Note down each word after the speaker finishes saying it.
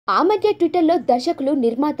ఆ మధ్య ట్విట్టర్ లో దర్శకులు,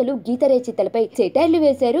 నిర్మాతలు, గీత రచయితలపై సెటైర్లు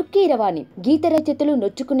వేశారు కీరవాణి. గీత రచయితలు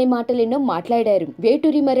నొచ్చుకునే మాటలెన్నో మాట్లాడారు.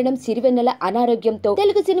 వేటూరి మరణం, సిరివెన్నెల అనారోగ్యంతో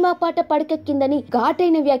తెలుగు సినిమా పాట పడకెక్కిందని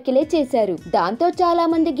ఘాటైన వ్యాఖ్యలే చేశారు. దాంతో చాలా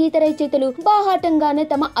మంది గీత రచయితలు బాహాటంగానే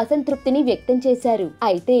తమ అసంతృప్తిని వ్యక్తం చేశారు.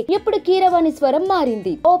 అయితే ఇప్పుడు కీరవాణి స్వరం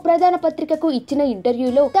మారింది. ఓ ప్రధాన పత్రికకు ఇచ్చిన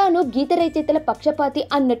ఇంటర్వ్యూలో తాను గీత రచయితల పక్షపాతి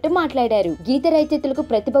అన్నట్టు మాట్లాడారు. గీత రచయితలకు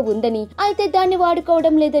ప్రతిభ ఉందని, అయితే దాన్ని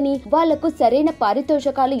వాడుకోవడం లేదని, వాళ్లకు సరైన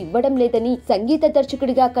పారితోషకాలు ఇవ్వడం లేదని, సంగీత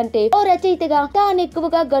దర్శకుడిగా కంటే ఓ రచయితగా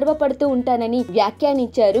తానెక్కువగా గర్వపడుతూ ఉంటానని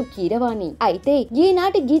వ్యాఖ్యానించారు కీరవాణి. అయితే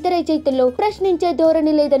ఈనాటి గీత రచయితల్లో ప్రశ్నించే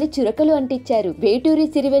ధోరణి లేదని చురకలు అంటించారు. వేటూరి,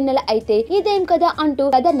 సిరివెన్నెల అయితే ఇదేం కదా అంటూ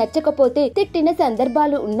కథ నచ్చకపోతే తిట్టిన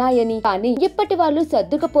సందర్భాలు ఉన్నాయని, కానీ ఇప్పటి వాళ్ళు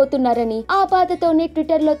సర్దుకుపోతున్నారని, ఆ బాధతోనే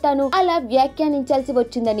ట్విట్టర్ లో తాను అలా వ్యాఖ్యానించాల్సి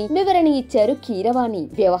వచ్చిందని వివరణ ఇచ్చారు కీరవాణి.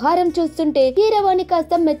 వ్యవహారం చూస్తుంటే కీరవాణి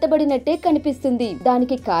కాస్త మెత్తబడినట్టే కనిపిస్తుంది.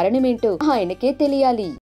 దానికి కారణమేంటో ఆయనకే తెలియాలి.